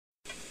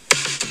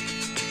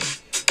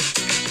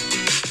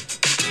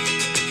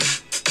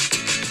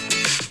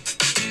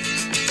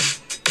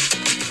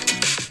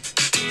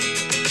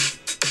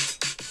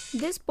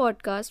This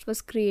podcast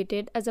was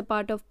created as a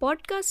part of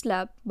Podcast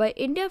Lab by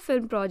India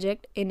Film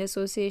Project in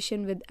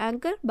association with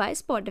Anchor by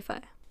Spotify.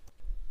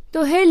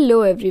 तो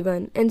hello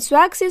everyone and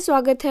swag से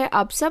स्वागत है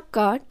आप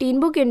सबका tin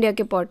book India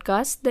के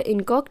podcast the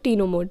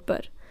incognito mode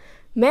पर।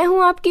 मैं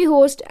हूं आपकी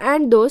होस्ट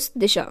एंड दोस्त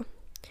दिशा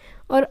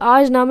और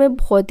आज ना मैं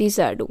बहुत ही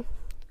सैड हूं।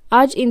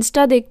 आज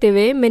इंस्टा देखते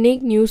हुए मैंने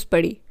एक न्यूज़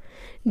पढ़ी।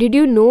 Did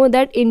you know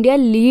that India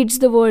leads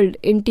the world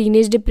in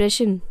teenage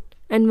depression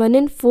and 1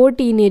 in 4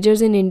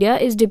 teenagers in India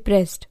is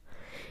depressed.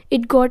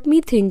 It got me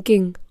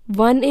thinking,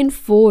 1 in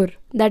 4,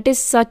 that is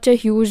such a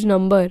huge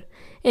number,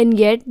 and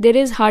yet there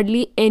is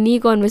hardly any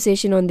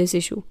conversation on this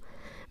issue.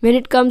 When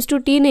it comes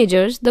to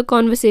teenagers, the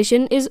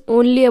conversation is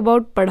only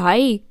about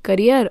पढ़ाई,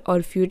 career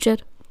और future.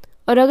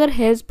 और अगर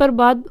health पर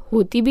बात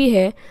होती भी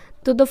है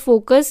तो the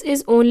focus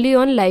is only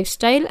on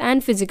lifestyle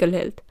and physical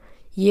health.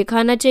 ये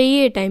खाना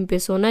चाहिए, टाइम पे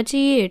सोना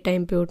चाहिए,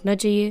 टाइम पे उठना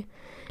चाहिए।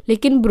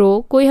 लेकिन ब्रो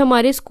कोई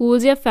हमारे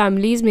स्कूल्स या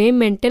फैमिलीज़ में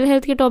मेंटल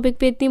हेल्थ के टॉपिक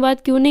पे इतनी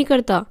बात क्यों नहीं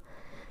करता?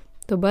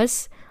 तो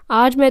बस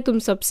आज मैं तुम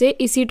सबसे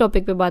इसी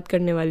टॉपिक पे बात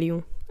करने वाली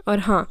हूँ। और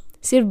हाँ,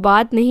 सिर्फ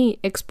बात नहीं,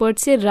 एक्सपर्ट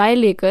से राय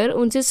लेकर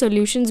उनसे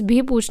सॉल्यूशंस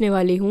भी पूछने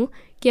वाली हूँ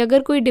कि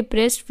अगर कोई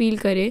डिप्रेस्ड फील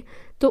करे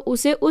तो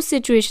उसे उस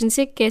सिचुएशन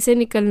से कैसे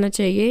निकलना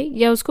चाहिए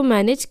या उसको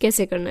मैनेज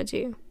कैसे करना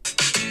चाहिए।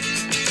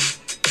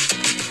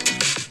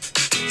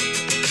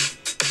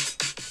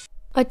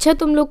 अच्छा,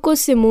 तुम लोग को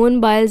सिमोन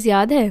बाइल्स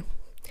याद है?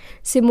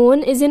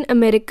 Simone is an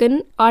American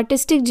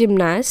artistic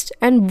gymnast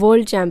and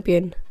world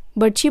champion,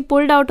 but she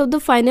pulled out of the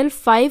final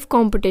 5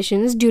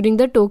 competitions during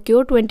the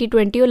Tokyo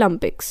 2020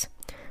 Olympics.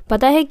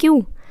 पता है क्यों?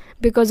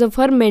 Because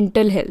of her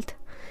mental health.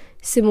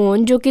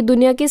 Simone, जो कि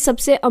दुनिया के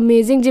सबसे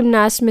अमेजिंग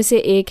जिमनास्ट में से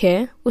एक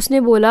है,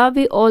 उसने बोला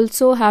we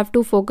also have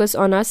to focus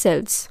on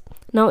ourselves.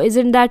 Now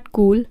isn't that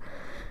cool?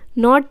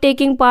 Not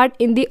taking part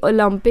in the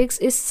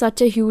Olympics is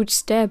such a huge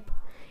step,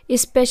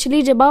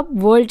 especially जब आप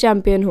world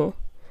champion हो.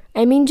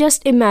 I mean,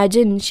 just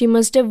imagine she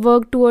must have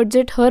worked towards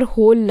it her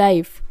whole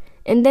life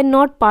and then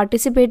not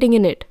participating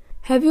in it.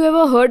 Have you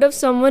ever heard of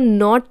someone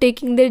not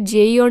taking their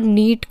JEE or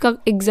NEET का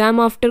exam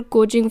after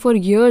coaching for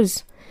years?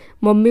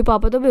 Mummy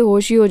papa तो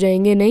बेहोश ही हो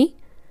जाएंगे, नहीं?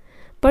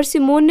 पर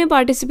Simone ने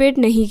participate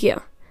नहीं किया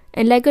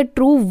and like a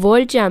true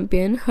world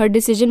champion, her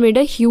decision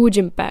made a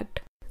huge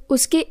impact.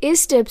 उसके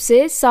इस स्टेप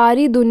से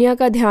सारी दुनिया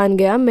का ध्यान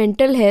गया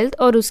mental health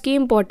और उसकी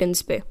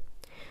importance पे।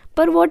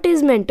 पर what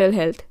is mental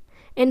health?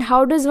 And how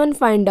does one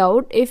find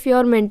out if your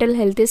mental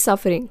health is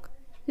suffering?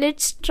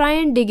 Let's try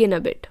and dig in a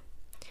bit.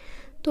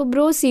 तो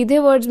ब्रो सीधे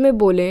वर्ड्स में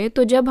बोलें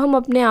तो जब हम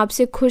अपने आप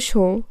से खुश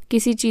हों,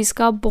 किसी चीज़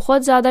का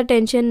बहुत ज़्यादा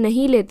टेंशन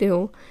नहीं लेते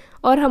हों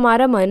और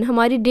हमारा मन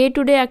हमारी डे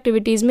टू डे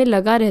एक्टिविटीज़ में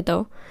लगा रहता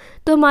हो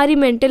तो हमारी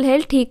मेंटल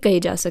हेल्थ ठीक कही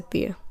जा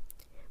सकती है।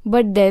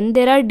 But then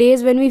there are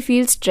days when we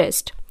feel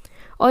stressed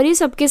और ये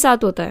सबके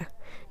साथ होता है।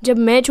 जब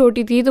मैं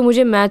छोटी थी तो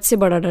मुझे मैथ्स से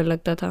बड़ा डर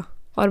लगता था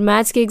और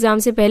मैथ्स के एग्ज़ाम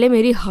से पहले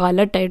मेरी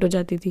हालत टाइट हो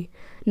जाती थी।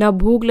 ना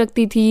भूख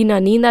लगती थी, ना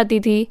नींद आती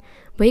थी।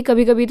 भाई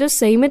कभी कभी तो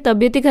सही में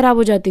तबीयत ही ख़राब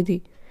हो जाती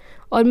थी।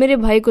 और मेरे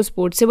भाई को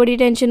स्पोर्ट्स से बड़ी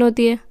टेंशन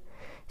होती है।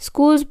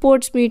 स्कूल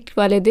स्पोर्ट्स मीट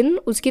वाले दिन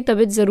उसकी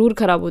तबीयत ज़रूर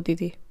ख़राब होती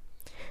थी।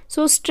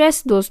 सो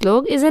स्ट्रेस दोस्त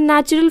लोग is a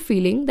natural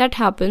feeling that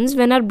happens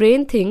when our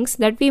brain thinks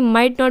that we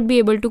might not be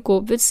able to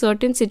cope with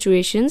certain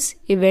situations,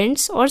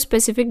 events और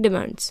specific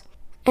demands.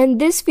 And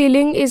this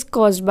feeling is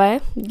caused by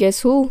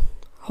guess who?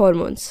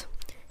 Hormones.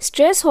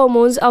 Stress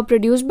hormones are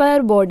produced by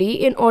our body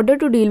in order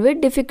to deal with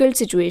difficult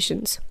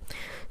situations.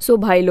 So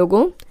भाई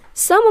लोगों,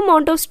 some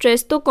amount of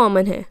stress तो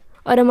common है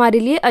और हमारे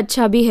लिए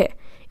अच्छा भी है.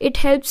 It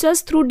helps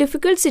us through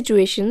difficult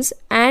situations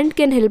and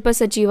can help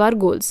us achieve our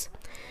goals.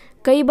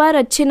 कई बार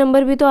अच्छे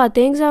नंबर भी तो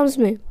आते हैं एग्जाम्स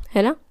में,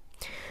 है ना?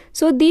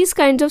 So these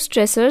kinds of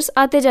stressors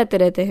आते जाते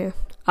रहते हैं.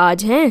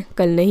 आज हैं,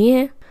 कल नहीं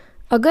है.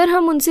 अगर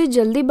हम उनसे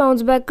जल्दी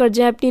बाउंस बैक कर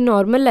जाएं अपनी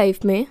नॉर्मल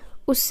लाइफ में,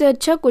 उससे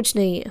अच्छा कुछ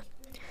नहीं है.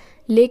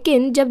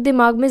 लेकिन जब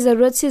दिमाग में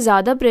ज़रूरत से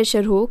ज़्यादा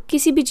प्रेशर हो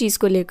किसी भी चीज़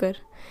को लेकर,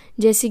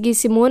 जैसे कि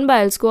सिमोन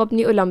बाइल्स को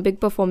अपनी ओलंपिक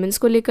परफॉर्मेंस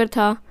को लेकर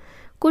था,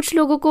 कुछ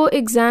लोगों को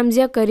एग्ज़ाम्स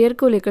या करियर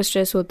को लेकर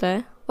स्ट्रेस होता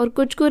है और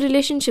कुछ को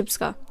रिलेशनशिप्स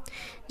का।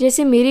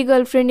 जैसे मेरी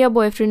गर्लफ्रेंड या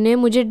बॉयफ्रेंड ने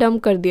मुझे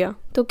डंप कर दिया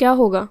तो क्या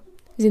होगा?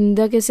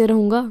 ज़िंदा कैसे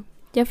रहूँगा?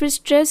 या फिर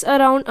stress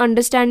around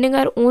understanding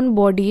our own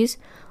bodies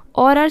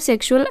और our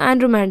sexual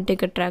and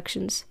romantic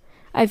attractions.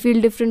 I feel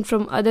different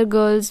from other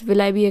girls.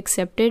 Will I be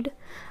accepted?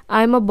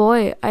 I am a boy.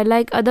 I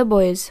like other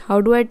boys. How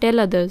do I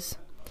tell others?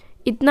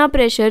 इतना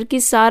pressure कि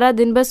सारा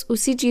दिन बस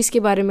उसी चीज़ के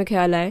बारे में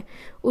ख्याल आए,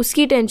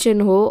 उसकी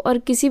टेंशन हो और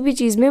किसी भी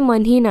चीज़ में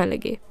मन ही ना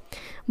लगे।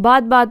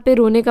 बात बात पे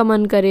रोने का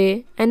मन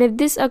करे। And if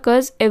this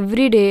occurs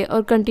every day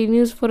or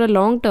continues for a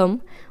long term,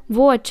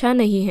 वो अच्छा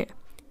नहीं है.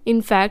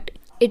 In fact,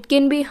 it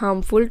can be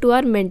harmful to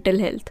our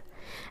mental health.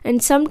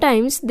 And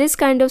sometimes this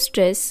kind of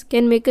stress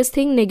can make us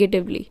think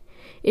negatively.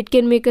 It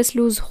can make us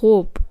lose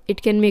hope.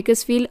 It can make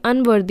us feel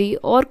unworthy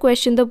or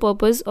question the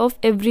purpose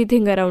of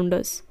everything around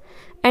us.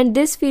 And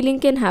this feeling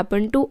can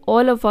happen to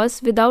all of us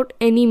without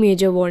any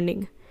major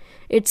warning.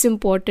 It's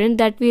important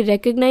that we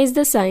recognize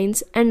the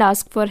signs and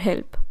ask for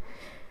help.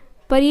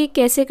 पर ये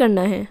कैसे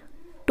करना है?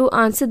 To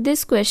answer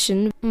this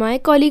question, my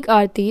colleague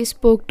Aarti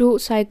spoke to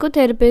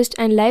psychotherapist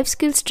and life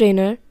skills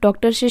trainer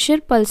Dr.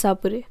 Shishir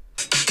Palsapure.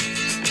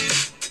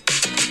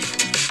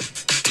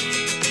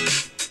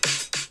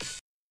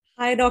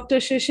 Hi,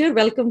 Dr. Shishir.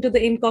 Welcome to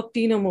the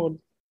Incognito Mode.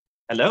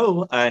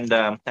 Hello, and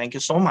thank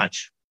you so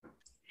much.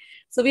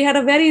 So we had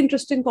a very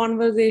interesting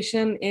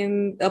conversation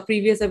in a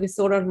previous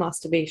episode on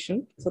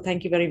masturbation. So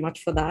thank you very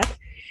much for that.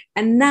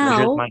 And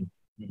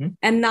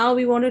now,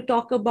 we want to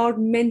talk about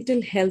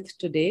mental health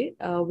today,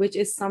 which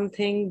is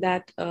something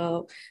that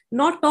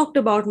not talked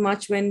about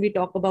much when we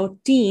talk about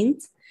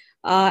teens.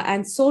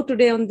 And so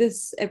today on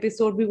this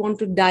episode, we want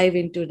to dive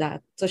into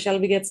that. So shall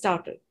we get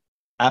started?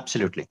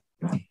 Absolutely.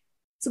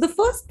 So the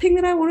first thing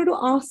that I wanted to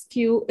ask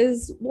you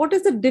is, what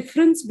is the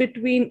difference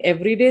between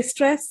everyday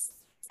stress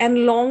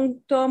and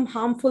long-term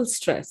harmful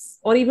stress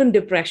or even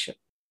depression?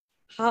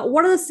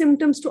 What are the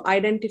symptoms to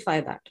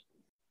identify that?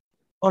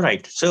 All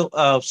right. So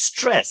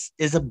stress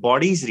is a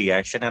body's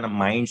reaction and a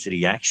mind's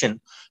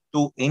reaction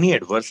to any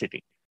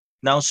adversity.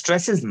 Now,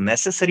 stress is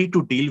necessary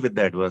to deal with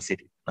the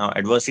adversity. Now,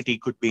 adversity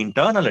could be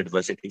internal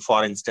adversity.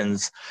 For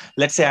instance,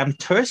 let's say I'm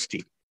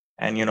thirsty,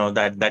 and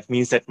that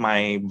means that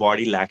my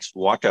body lacks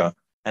water,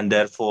 and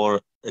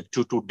therefore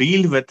to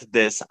deal with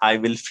this, I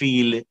will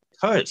feel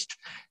thirst.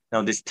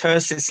 Now, this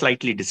thirst is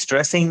slightly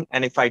distressing,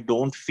 and if I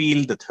don't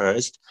feel the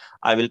thirst,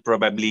 I will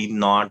probably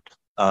not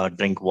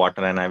drink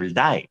water and I will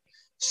die.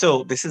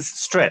 So this is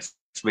stress,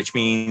 which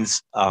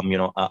means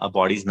a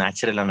body's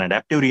natural and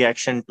adaptive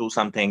reaction to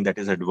something that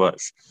is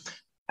adverse.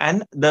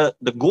 And the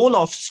goal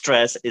of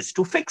stress is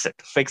to fix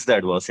the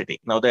adversity.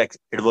 Now, the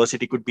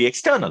adversity could be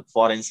external.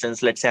 For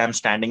instance, let's say I'm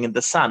standing in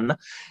the sun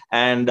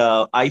and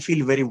I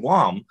feel very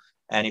warm.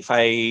 And if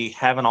I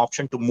have an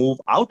option to move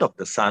out of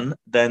the sun,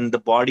 then the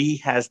body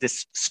has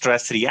this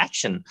stress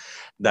reaction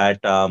that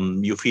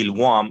you feel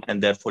warm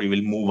and therefore you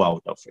will move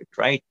out of it,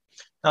 right?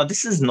 Now,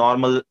 this is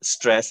normal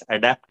stress,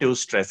 adaptive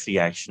stress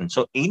reaction.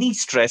 So any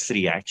stress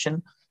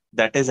reaction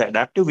that is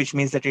adaptive, which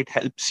means that it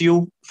helps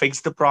you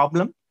fix the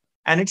problem,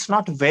 and it's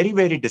not very,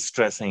 very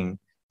distressing,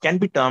 can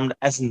be termed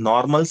as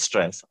normal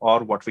stress,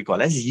 or what we call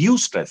as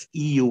eustress,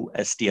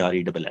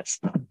 EUSTRESS.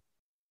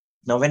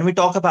 Now, when we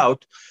talk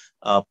about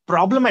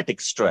problematic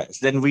stress,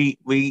 then we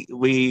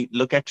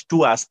look at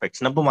two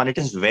aspects. Number one, it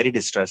is very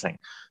distressing.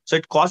 So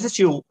it causes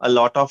you a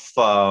lot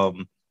of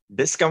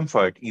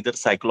discomfort, either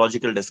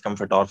psychological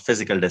discomfort or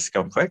physical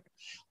discomfort.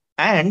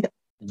 And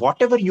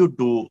whatever you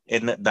do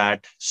in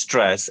that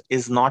stress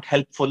is not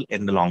helpful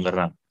in the longer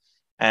run.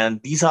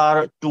 And these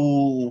are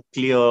two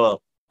clear,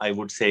 I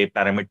would say,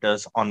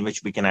 parameters on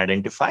which we can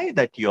identify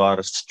that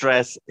your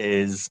stress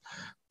is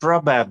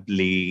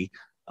probably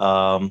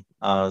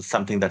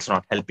something that's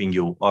not helping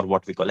you, or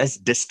what we call as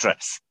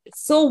distress.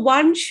 So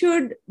one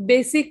should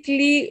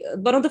basically,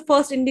 one of the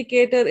first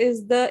indicator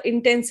is the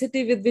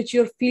intensity with which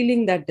you're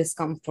feeling that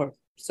discomfort.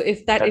 So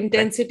if that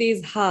intensity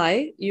is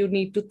high, you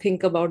need to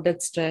think about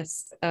that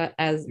stress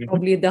as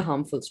probably the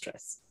harmful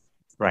stress.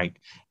 Right.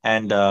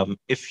 And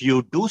if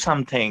you do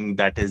something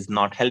that is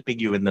not helping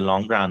you in the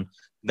long run,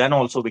 then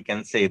also we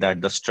can say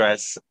that the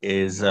stress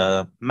is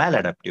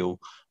maladaptive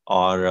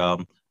or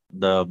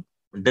the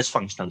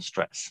dysfunctional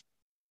stress.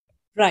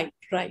 Right.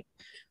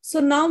 So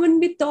now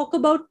when we talk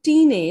about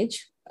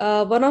teenage,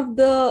 one of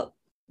the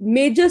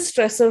major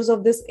stressors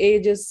of this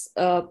age is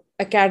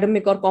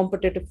academic or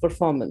competitive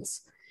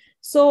performance.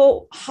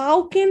 So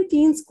how can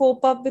teens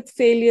cope up with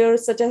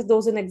failures such as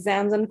those in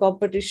exams and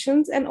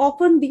competitions? And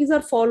often these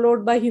are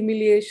followed by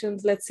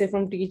humiliations, let's say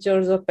from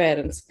teachers or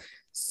parents.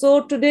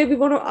 So today we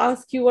want to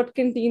ask you, what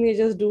can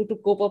teenagers do to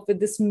cope up with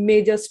this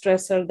major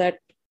stressor that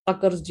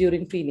occurs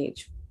during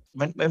teenage?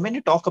 When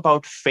you talk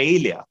about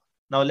failure,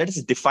 now let us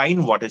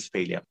define what is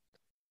failure.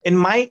 In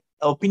my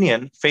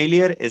opinion,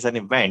 failure is an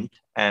event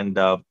and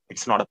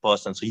it's not a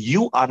person. So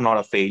you are not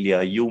a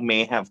failure. You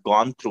may have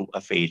gone through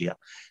a failure.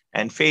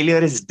 And failure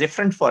is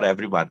different for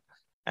everyone.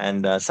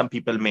 And some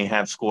people may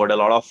have scored a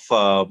lot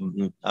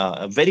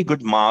of very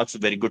good marks,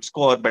 very good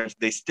score, but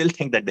they still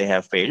think that they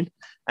have failed.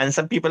 And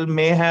some people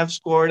may have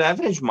scored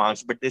average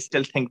marks, but they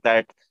still think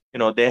that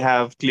they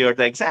have cleared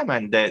the exam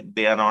and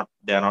they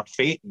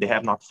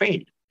have not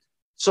failed.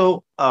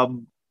 So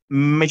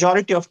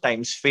majority of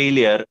times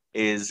failure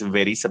is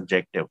very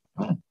subjective.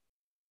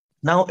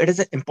 Now, it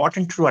is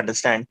important to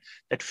understand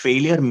that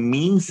failure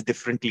means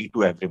differently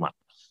to everyone.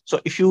 So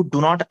if you do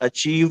not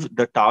achieve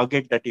the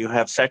target that you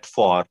have set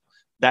for,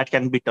 that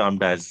can be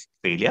termed as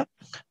failure.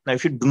 Now,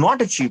 if you do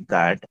not achieve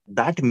that,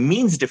 that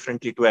means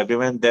differently to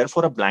everyone.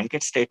 Therefore, a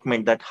blanket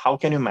statement that how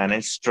can you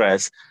manage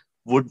stress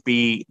would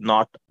be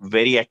not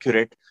very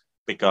accurate.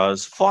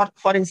 Because for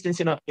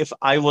instance, if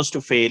I was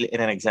to fail in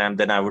an exam,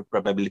 then I would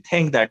probably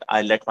think that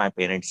I let my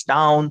parents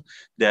down.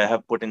 They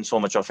have put in so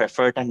much of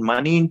effort and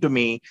money into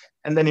me.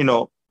 And then,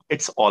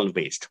 it's all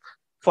waste.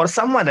 For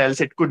someone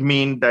else, it could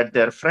mean that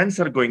their friends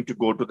are going to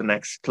go to the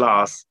next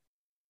class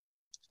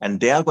and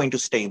they are going to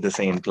stay in the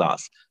same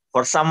class.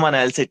 For someone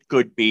else, it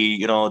could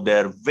be,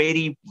 their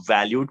very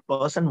valued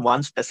person,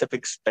 one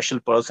specific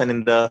special person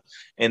in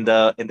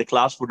the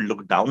class would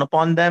look down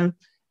upon them,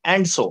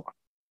 and so on.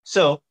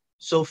 So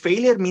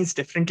failure means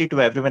differently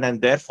to everyone,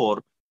 and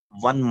therefore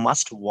one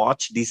must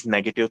watch these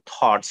negative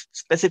thoughts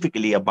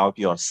specifically about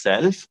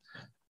yourself,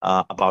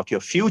 about your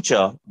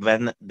future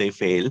when they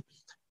fail.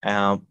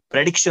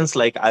 Predictions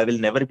like I will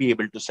never be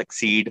able to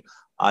succeed,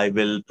 I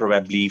will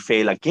probably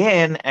fail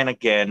again and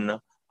again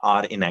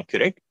are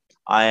inaccurate.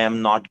 I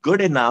am not good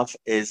enough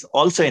is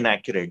also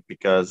inaccurate,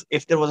 because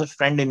if there was a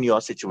friend in your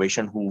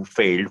situation who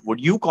failed,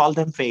 would you call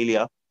them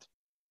failure?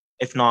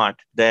 If not,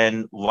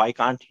 then why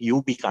can't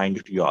you be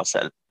kind to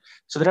yourself?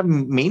 So there are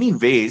many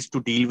ways to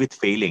deal with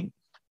failing.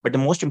 But the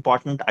most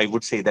important, I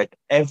would say that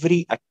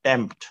every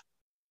attempt,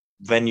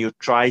 when you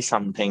try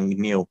something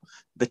new,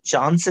 the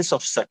chances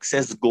of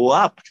success go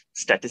up,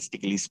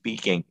 statistically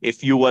speaking.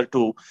 If you were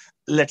to,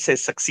 let's say,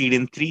 succeed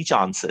in three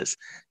chances,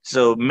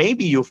 so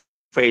maybe you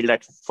failed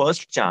at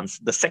first chance,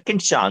 the second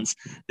chance,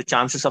 the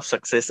chances of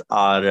success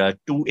are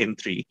 2 in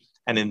 3.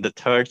 And in the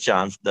third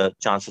chance, the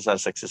chances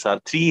of success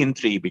are 3 in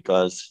 3,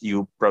 because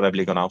you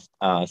probably gonna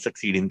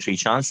succeed in three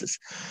chances.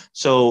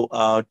 So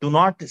do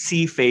not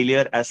see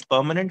failure as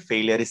permanent.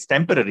 Failure is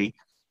temporary,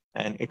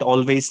 and it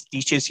always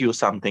teaches you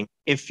something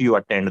if you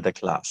attend the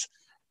class.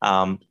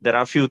 There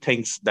are few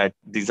things that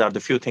these are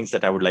the few things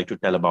that I would like to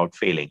tell about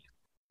failing.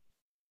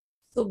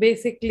 So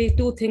basically,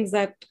 two things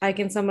that I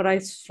can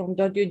summarize from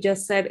what you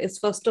just said is,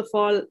 first of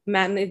all,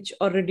 manage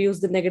or reduce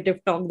the negative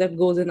talk that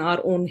goes in our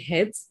own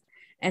heads.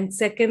 And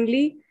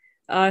secondly,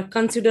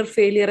 consider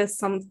failure as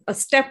a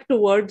step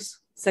towards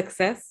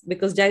success,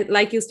 because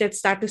like you said,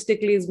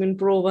 statistically it's been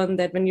proven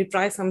that when you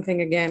try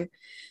something again,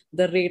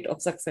 the rate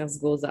of success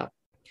goes up.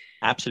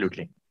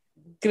 Absolutely.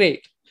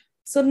 Great.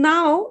 So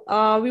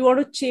now we want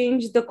to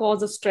change the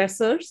cause of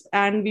stressors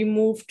and we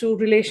move to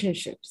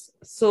relationships.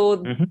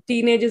 So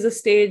teenage is a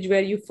stage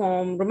where you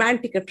form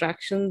romantic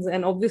attractions,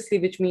 and obviously,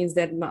 which means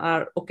that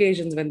are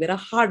occasions when there are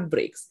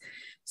heartbreaks.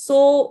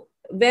 So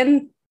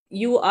when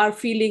you are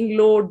feeling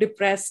low,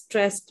 depressed,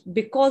 stressed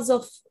because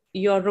of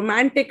your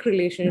romantic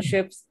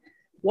relationships,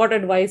 what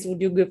advice would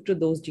you give to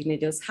those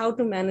teenagers? How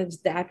to manage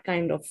that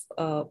kind of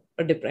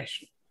a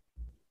depression?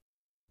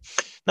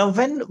 Now,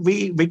 when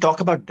we talk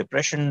about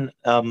depression,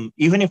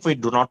 even if we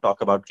do not talk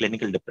about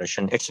clinical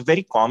depression, it's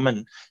very common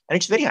and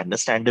it's very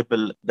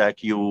understandable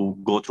that you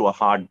go through a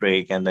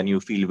heartbreak and then you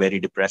feel very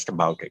depressed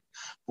about it.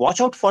 Watch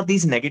out for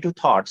these negative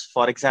thoughts.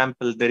 For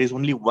example, there is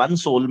only one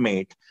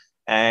soulmate.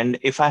 And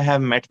if I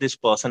have met this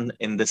person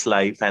in this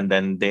life and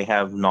then they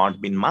have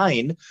not been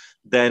mine,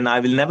 then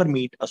I will never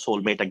meet a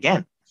soulmate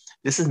again.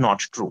 This is not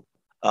true.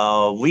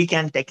 We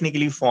can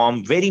technically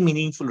form very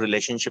meaningful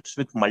relationships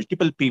with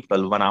multiple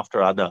people, one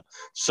after other.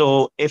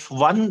 So if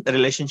one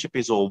relationship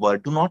is over,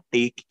 do not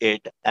take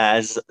it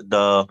as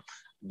the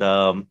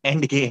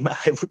end game.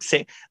 I would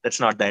say that's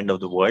not the end of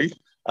the world.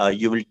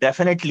 You will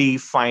definitely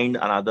find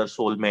another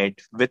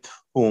soulmate with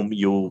whom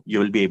you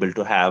will be able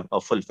to have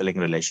a fulfilling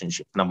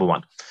relationship. Number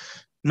one.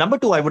 Number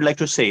two, I would like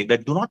to say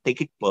that do not take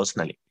it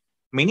personally.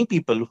 Many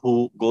people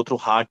who go through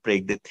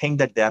heartbreak, they think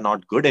that they are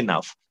not good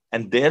enough,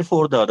 and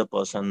therefore the other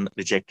person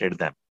rejected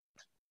them.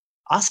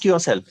 Ask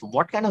yourself,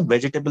 what kind of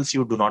vegetables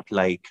you do not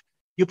like?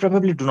 You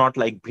probably do not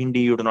like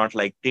bhindi, you do not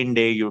like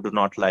tinde, you do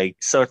not like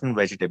certain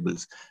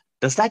vegetables.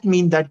 Does that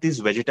mean that these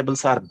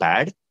vegetables are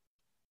bad?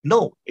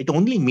 No, it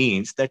only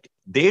means that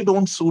they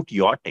don't suit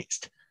your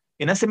taste.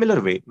 In a similar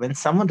way, when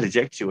someone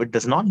rejects you, it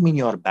does not mean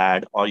you're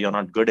bad or you're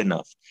not good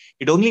enough.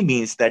 It only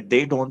means that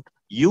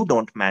you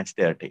don't match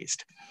their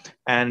taste.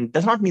 And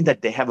does not mean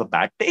that they have a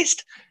bad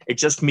taste. It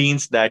just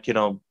means that,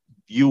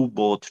 you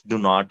both do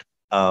not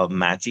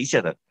match each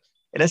other.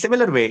 In a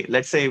similar way,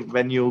 let's say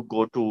when you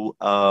go to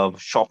a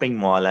shopping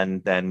mall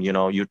and then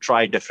you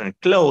try different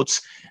clothes,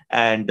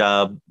 and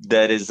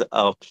there is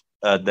a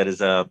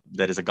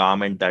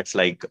garment that's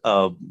like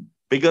a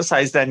bigger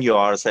size than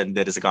yours, and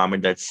there is a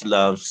garment that's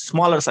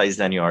smaller size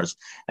than yours,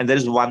 and there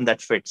is one that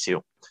fits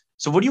you.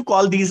 So would you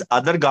call these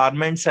other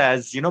garments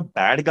as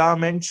bad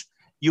garments?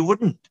 You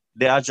wouldn't.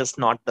 They are just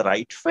not the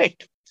right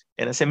fit.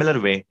 In a similar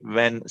way,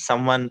 when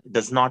someone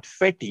does not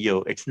fit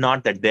you, it's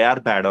not that they are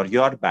bad or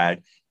you're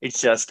bad.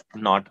 It's just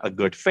not a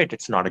good fit.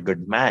 It's not a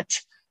good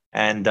match.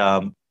 And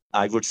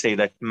I would say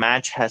that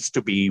match has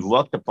to be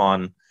worked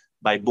upon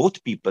by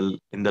both people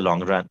in the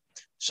long run.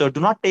 So do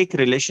not take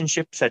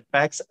relationship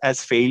setbacks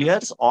as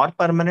failures or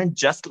permanent,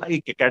 just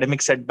like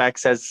academic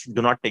setbacks as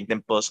do not take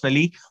them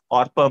personally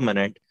or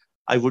permanent.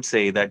 I would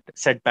say that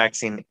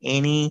setbacks in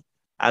any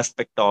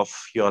aspect of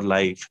your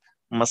life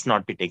must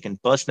not be taken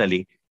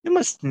personally. You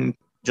must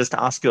just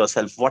ask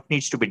yourself, what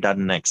needs to be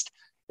done next?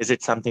 Is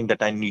it something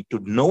that I need to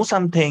know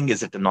something?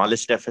 Is it a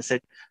knowledge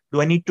deficit?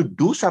 Do I need to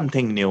do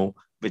something new,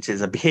 which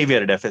is a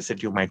behavior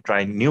deficit? You might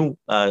try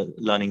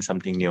learning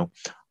something new.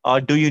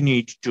 Or do you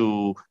need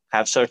to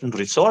have certain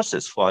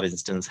resources? For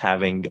instance,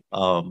 having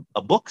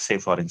a book, say,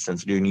 for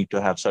instance, do you need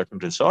to have certain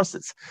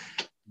resources?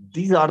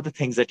 These are the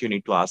things that you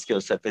need to ask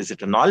yourself. Is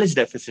it a knowledge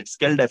deficit,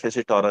 skill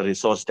deficit, or a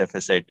resource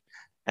deficit?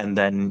 And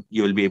then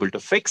you will be able to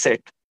fix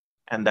it.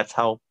 And that's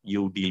how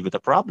you deal with a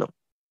problem.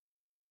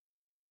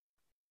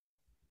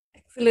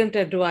 Excellent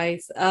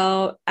advice.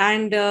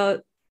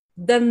 And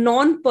the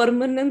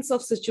non-permanence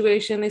of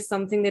situation is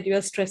something that you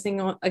are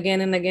stressing on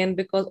again and again,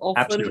 because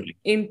often Absolutely.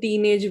 in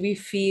teenage we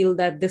feel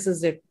that this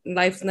is it,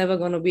 life's never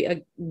going to be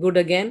good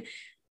again.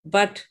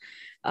 But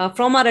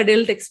from our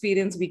adult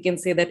experience, we can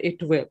say that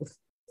it will.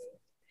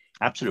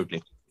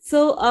 Absolutely.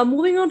 So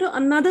moving on to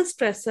another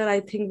stressor, I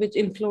think, which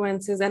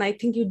influences, and I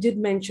think you did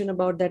mention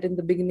about that in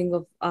the beginning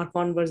of our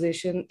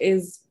conversation,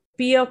 is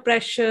peer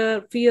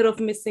pressure, fear of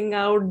missing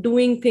out,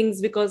 doing things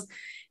because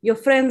your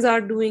friends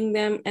are doing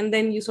them. And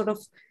then you sort of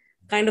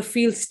kind of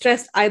feel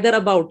stressed either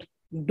about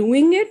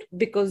doing it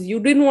because you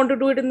didn't want to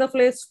do it in the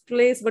first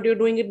place, but you're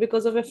doing it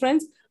because of your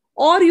friends,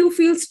 or you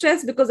feel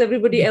stressed because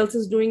everybody else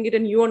is doing it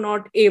and you are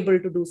not able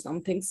to do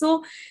something.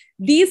 So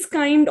these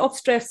kind of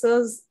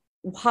stressors,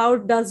 how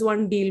does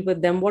one deal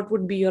with them? What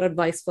would be your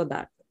advice for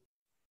that?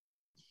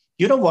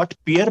 You know what?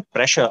 Peer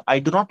pressure, I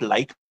do not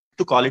like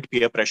to call it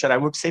peer pressure. I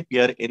would say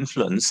peer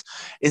influence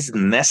is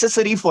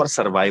necessary for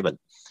survival.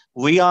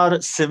 We are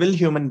civil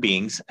human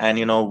beings, and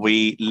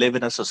we live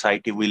in a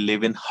society, we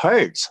live in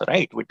herds,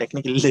 right? We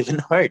technically live in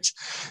herds.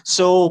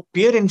 So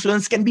peer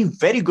influence can be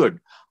very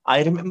good.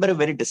 I remember a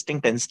very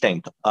distinct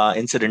incident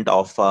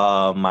of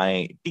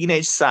my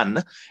teenage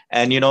son,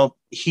 and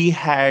he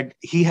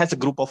has a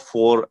group of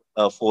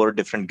four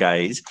different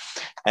guys,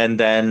 and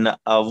then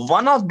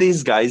one of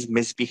these guys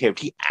misbehaved.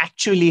 He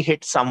actually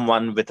hit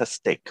someone with a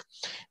stick.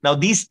 Now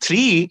these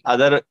three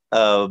other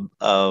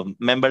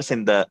members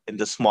in the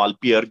small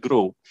peer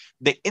group,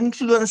 they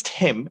influenced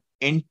him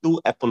into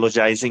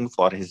apologizing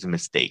for his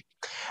mistake.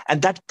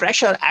 And that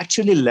pressure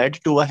actually led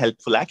to a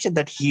helpful action,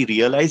 that he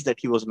realized that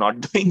he was not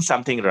doing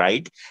something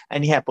right,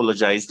 and he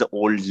apologized the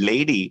old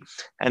lady.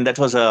 And that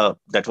was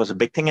a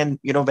big thing. And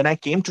when I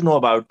came to know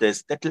about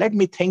this, that led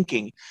me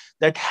thinking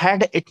that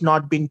had it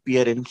not been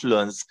peer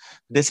influence,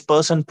 this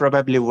person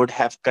probably would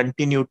have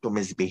continued to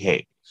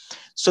misbehave.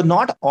 So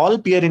not all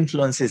peer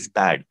influence is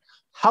bad.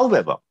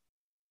 However,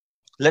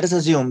 let us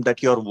assume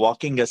that you're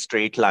walking a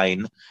straight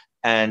line,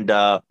 and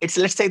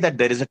let's say that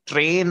there is a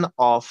train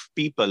of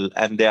people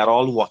and they are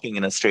all walking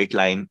in a straight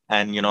line,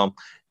 and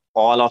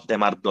all of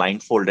them are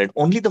blindfolded.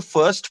 Only the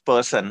first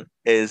person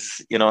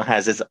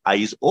has his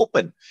eyes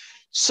open.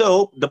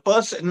 So the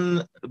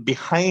person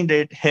behind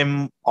it,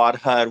 him or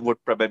her,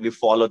 would probably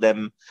follow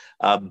them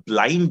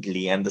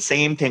blindly, and the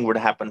same thing would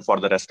happen for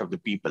the rest of the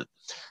people.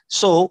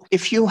 So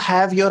if you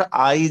have your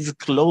eyes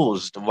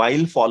closed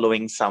while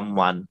following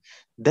someone,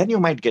 then you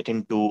might get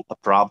into a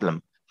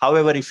problem.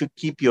 However, if you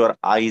keep your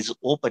eyes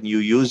open, you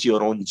use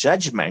your own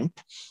judgment,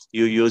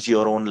 you use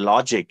your own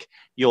logic,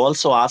 you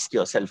also ask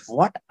yourself,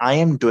 what I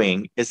am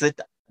doing, is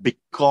it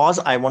because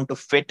I want to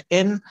fit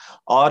in,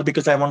 or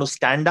because I want to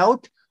stand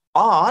out,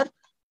 or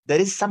there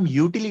is some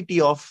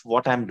utility of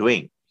what I'm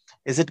doing?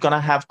 Is it going to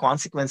have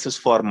consequences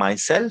for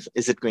myself?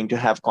 Is it going to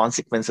have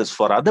consequences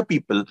for other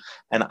people?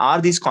 And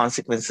are these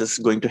consequences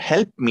going to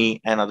help me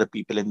and other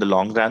people in the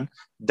long run?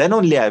 Then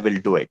only I will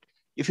do it.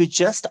 If you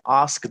just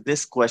ask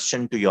this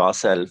question to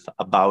yourself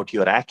about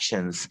your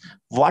actions,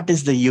 what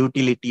is the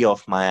utility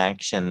of my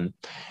action?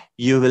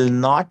 You will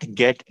not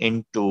get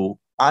into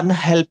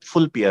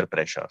unhelpful peer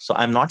pressure. So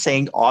I'm not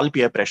saying all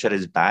peer pressure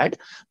is bad,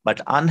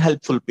 but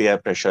unhelpful peer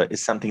pressure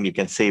is something you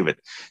can save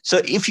it. So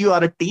if you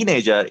are a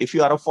teenager, if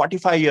you are a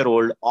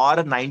 45-year-old or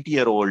a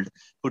 90-year-old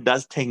who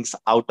does things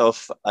out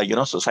of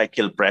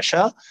societal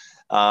pressure,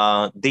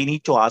 they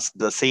need to ask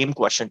the same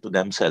question to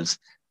themselves.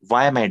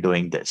 Why am I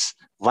doing this?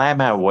 Why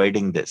am I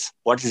avoiding this?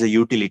 What is the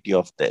utility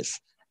of this?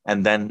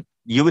 And then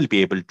you will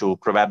be able to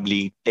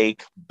probably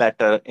take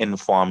better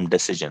informed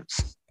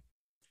decisions.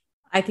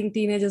 I think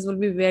teenagers will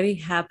be very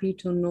happy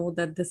to know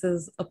that this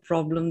is a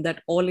problem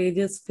that all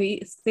ages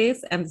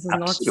face, and this is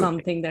not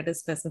something that is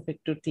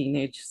specific to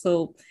teenage.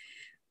 So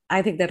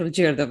I think that will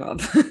cheer them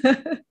up.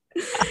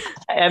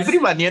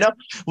 Everyone,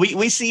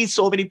 we see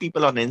so many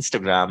people on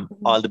Instagram,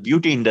 all the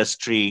beauty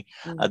industry,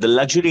 the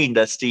luxury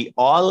industry,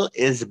 all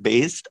is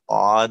based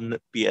on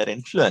peer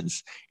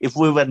influence. If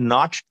we were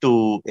not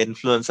to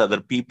influence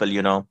other people,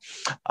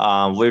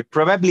 we'd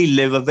probably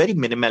live a very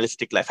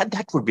minimalistic life, and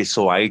that would be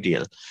so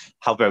ideal.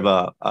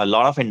 However, a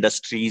lot of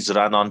industries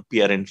run on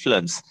peer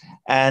influence,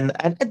 and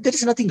there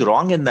is nothing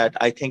wrong in that.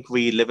 I think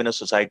we live in a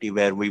society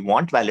where we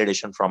want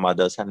validation from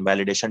others, and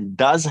validation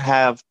does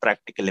have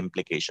practical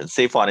implications.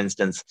 Say, for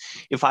instance,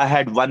 if I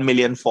had 1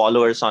 million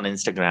followers on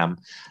Instagram,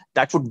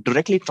 that would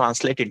directly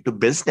translate into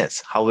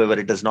business. However,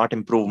 it does not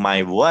improve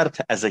my worth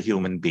as a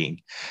human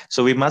being.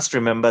 So we must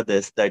remember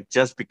this, that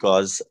just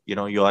because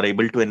you are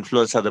able to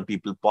influence other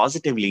people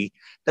positively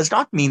does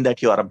not mean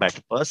that you are a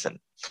better person.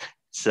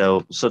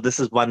 So this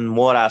is one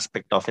more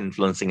aspect of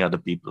influencing other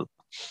people.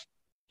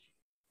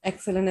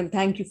 Excellent. And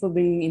thank you for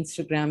bringing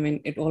Instagram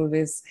in. It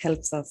always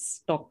helps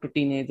us talk to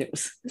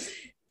teenagers.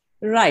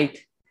 Right.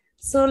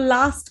 So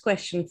last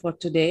question for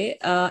today.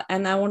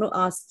 And I want to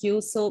ask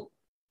you, so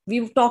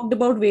we've talked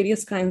about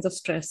various kinds of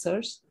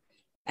stressors,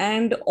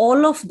 and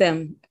all of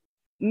them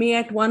may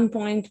at one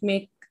point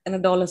make an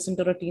adolescent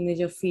or a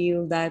teenager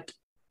feel that,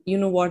 you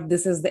know what,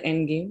 this is the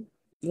end game.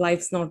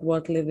 Life's not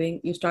worth living.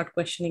 You start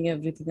questioning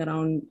everything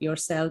around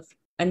yourself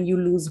and you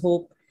lose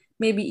hope.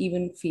 maybe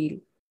even feel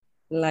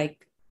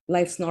like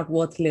life's not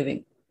worth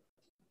living.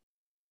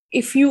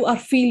 If you are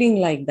feeling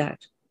like that,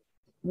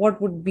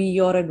 what would be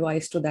your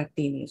advice to that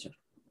teenager?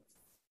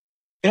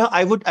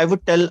 I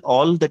would tell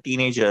all the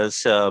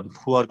teenagers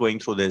who are going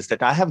through this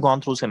that I have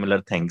gone through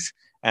similar things,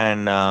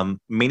 and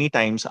many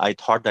times I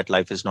thought that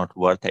life is not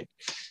worth it.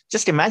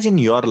 Just imagine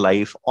your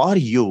life or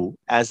you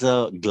as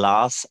a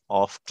glass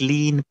of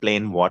clean,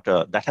 plain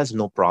water that has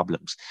no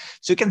problems.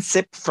 So you can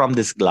sip from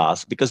this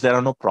glass because there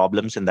are no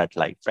problems in that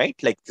life, right?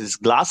 Like this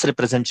glass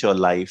represents your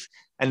life,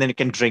 and then you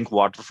can drink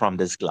water from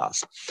this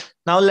glass.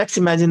 Now, let's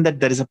imagine that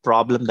there is a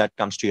problem that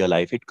comes to your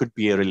life. It could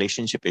be a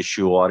relationship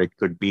issue, or it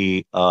could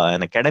be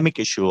an academic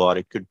issue, or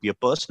it could be a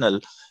personal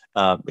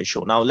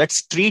issue. Now,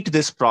 let's treat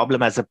this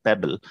problem as a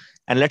pebble,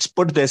 and let's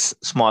put this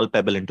small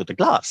pebble into the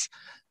glass.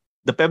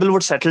 The pebble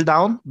would settle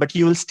down, but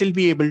you will still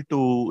be able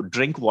to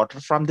drink water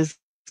from this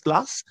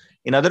glass.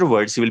 In other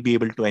words, you will be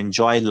able to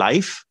enjoy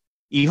life,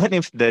 even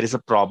if there is a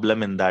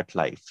problem in that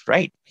life,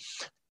 right?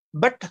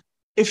 But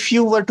if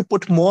you were to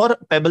put more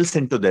pebbles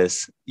into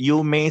this,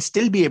 you may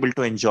still be able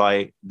to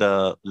enjoy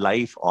the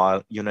life,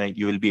 or you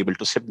will be able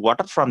to sip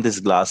water from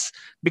this glass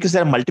because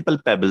there are multiple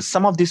pebbles.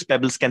 Some of these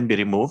pebbles can be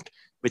removed,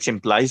 which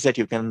implies that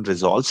you can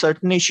resolve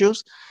certain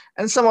issues,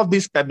 and some of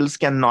these pebbles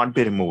cannot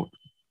be removed,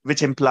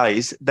 which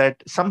implies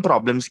that some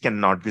problems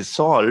cannot be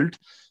solved.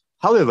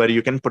 However,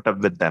 you can put up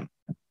with them.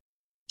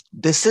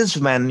 This is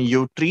when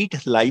you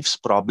treat life's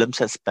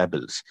problems as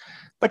pebbles.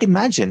 But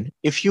imagine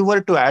if you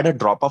were to add a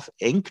drop of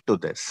ink to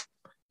this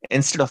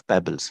instead of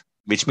pebbles,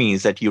 which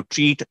means that you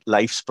treat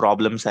life's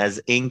problems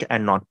as ink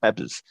and not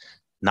pebbles.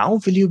 Now,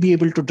 will you be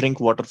able to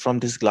drink water from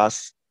this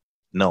glass?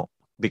 No,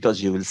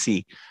 because you will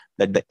see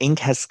that the ink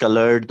has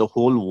colored the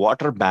whole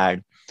water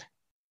bad.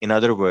 In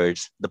other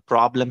words, the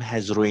problem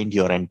has ruined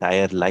your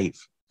entire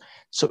life.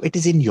 So it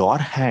is in your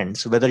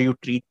hands whether you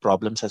treat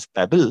problems as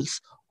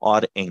pebbles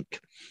or ink.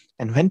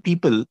 And when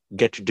people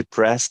get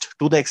depressed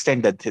to the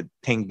extent that they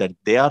think that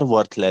they are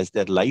worthless,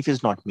 their life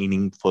is not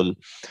meaningful,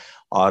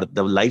 or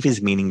the life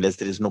is meaningless,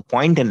 there is no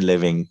point in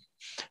living,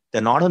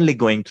 they're not only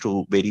going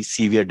through very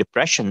severe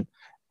depression,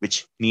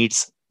 which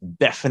needs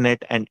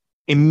definite and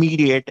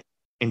immediate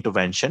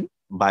intervention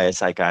by a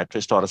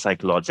psychiatrist or a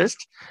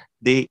psychologist,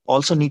 they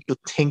also need to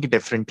think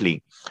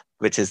differently,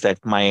 which is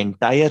that my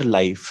entire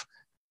life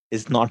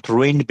is not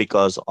ruined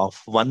because of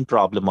one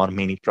problem or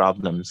many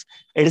problems.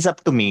 It is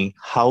up to me.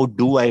 How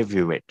do I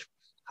view it?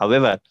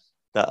 However,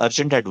 the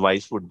urgent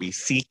advice would be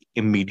seek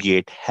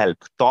immediate help.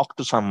 Talk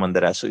to someone.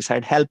 There are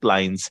suicide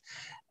helplines.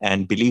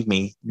 And believe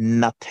me,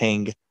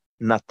 nothing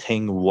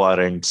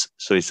warrants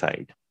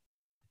suicide.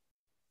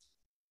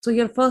 So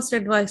your first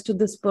advice to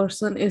this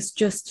person is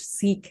just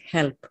seek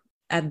help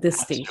at this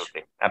stage.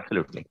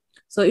 Absolutely.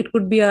 So it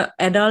could be an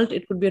adult,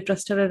 it could be a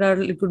trusted adult,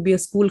 it could be a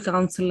school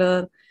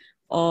counselor,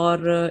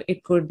 or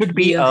it could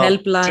be a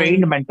helpline.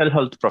 Trained mental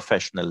health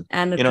professional.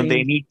 And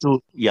they need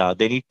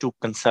to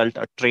consult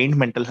a trained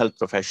mental health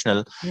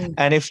professional.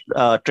 And if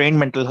a trained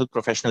mental health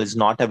professional is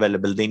not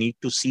available, they need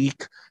to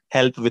seek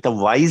help with a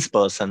wise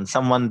person,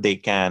 someone they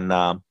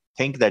can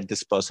think that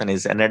this person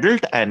is an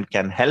adult and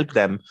can help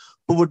them,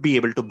 who would be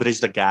able to bridge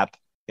the gap,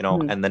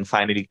 and then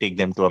finally take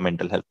them to a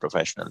mental health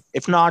professional.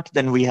 If not,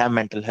 then we have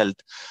mental health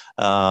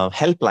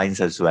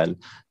helplines as well.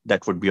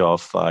 That would be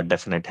of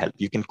definite help.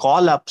 You can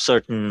call up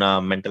certain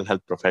mental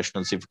health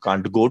professionals if you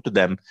can't go to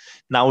them.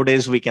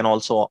 Nowadays, we can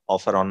also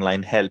offer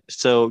online help.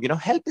 So,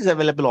 help is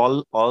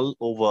available all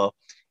over.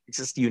 It's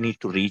just you need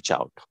to reach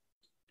out.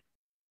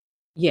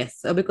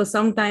 Yes, because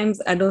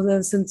sometimes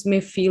adolescents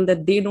may feel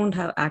that they don't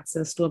have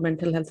access to a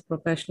mental health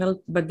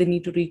professional, but they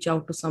need to reach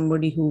out to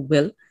somebody who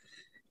will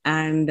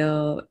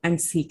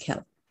and seek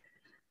help.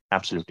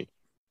 Absolutely.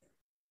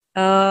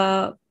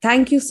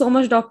 Thank you so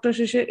much, Dr.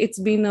 Shishir. It's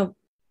been a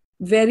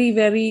very,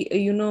 very,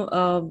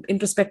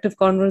 introspective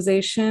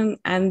conversation.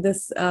 And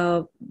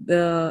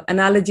the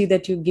analogy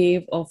that you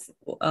gave of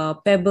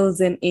pebbles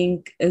and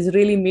ink has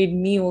really made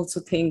me also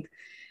think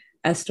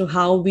as to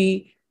how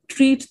we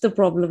treat the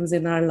problems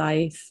in our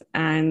life.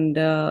 And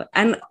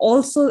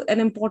also an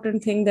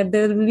important thing that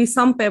there will be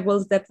some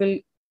pebbles that will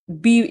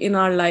be in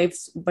our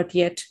lives, but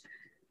yet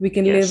we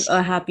can live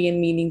a happy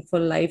and meaningful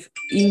life,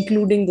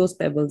 including those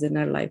pebbles in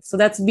our life. So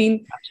that's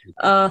been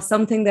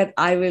something that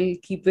I will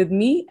keep with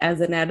me as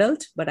an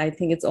adult, but I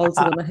think it's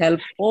also going to help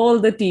all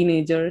the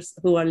teenagers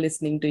who are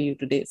listening to you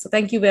today. So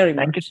thank you very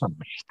much. Thank you so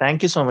much.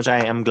 Thank you so much.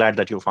 I am glad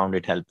that you found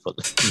it helpful.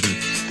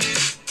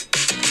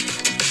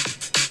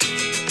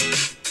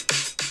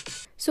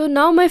 So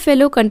now my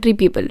fellow country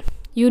people,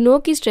 you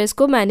know कि stress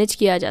को manage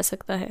किया जा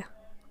सकता है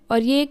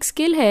और ये एक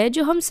skill है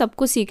जो हम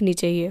सबको सीखनी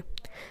चाहिए.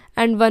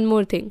 And one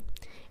more thing.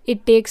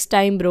 It takes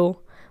time, bro,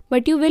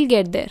 but you will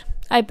get there.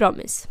 I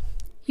promise.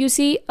 You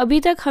see, अभी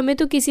तक हमें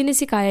तो किसी ने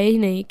सिखाया ही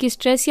नहीं कि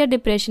स्ट्रेस या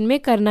डिप्रेशन में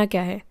करना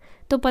क्या है,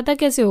 तो पता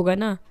कैसे होगा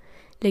ना.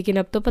 लेकिन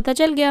अब तो पता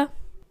चल गया.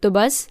 तो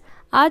बस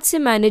आज से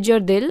manage your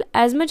dil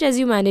as much as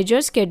you manage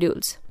your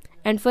schedules.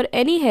 And for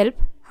any help,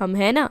 हम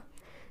हैं ना.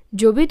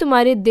 जो भी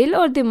तुम्हारे दिल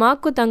और दिमाग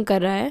को तंग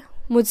कर रहा है,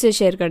 मुझसे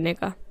शेयर करने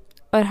का.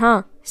 और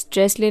हाँ,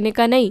 स्ट्रेस लेने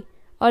का नहीं,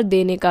 और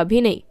देने का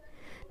भी नहीं।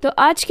 तो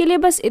आज के लिए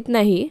बस इतना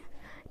ही।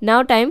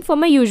 Now time for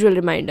my usual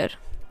reminder.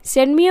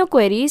 Send me your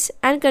queries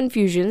and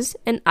confusions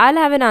and I'll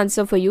have an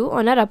answer for you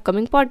on our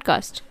upcoming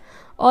podcast.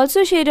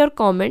 Also share your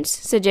comments,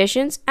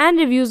 suggestions and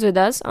reviews with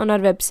us on our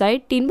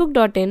website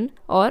teenbook.in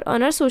or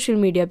on our social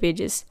media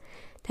pages.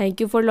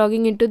 Thank you for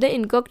logging into the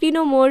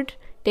incognito mode.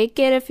 Take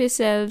care of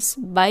yourselves.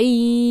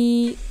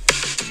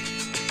 Bye.